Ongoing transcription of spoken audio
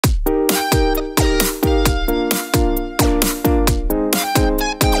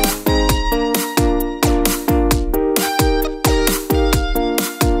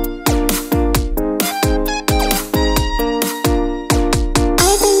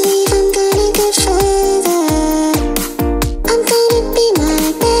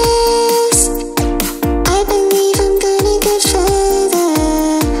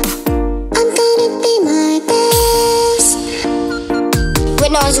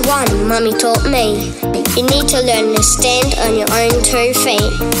1, Mummy taught me, you need to learn to stand on your own 2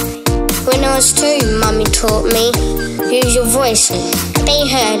 feet. When I was 2, Mummy taught me, use your voice, be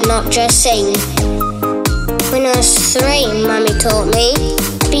heard, not just sing. When I was 3, Mummy taught me,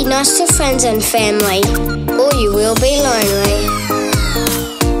 be nice to friends and family, or you will be lonely.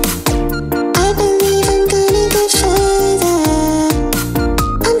 I believe I'm gonna go further.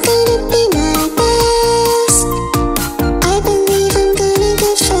 I'm gonna be my best. I believe I'm gonna go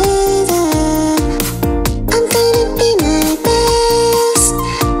further. I'm gonna be my best.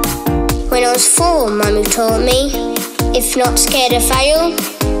 When I was 4, Mummy taught me, if not scared to fail,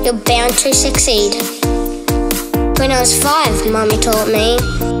 you're bound to succeed. When I was 5, Mummy taught me,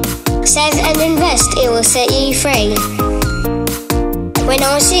 save and invest, it will set you free. When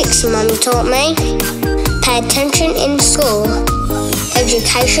I was 6, Mummy taught me, pay attention in school,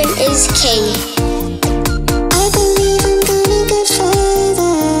 education is key. I believe I'm gonna go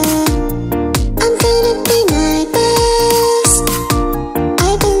further. I'm gonna be my best.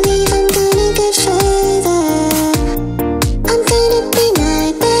 I believe I'm gonna go further. I'm gonna be my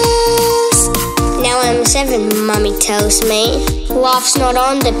best. Now I'm 7, Mummy tells me, life's not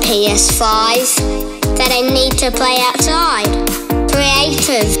on the PS5, that I need to play outside.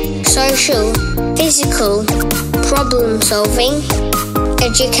 Creative, social, physical, problem solving,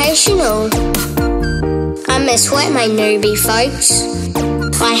 educational. I'm a sweat, my newbie folks.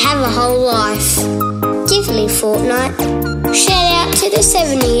 I have a whole life. Give me Fortnite. Shout out to the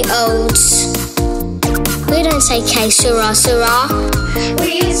 7-year-olds. We don't say K Sura Sura.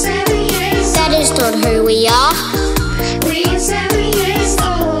 We are 7 years That is not who we are. We are 7 years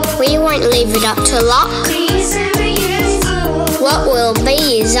old. We won't leave it up to luck. We are 7 years old. What will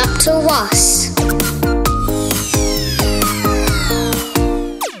be is up to us.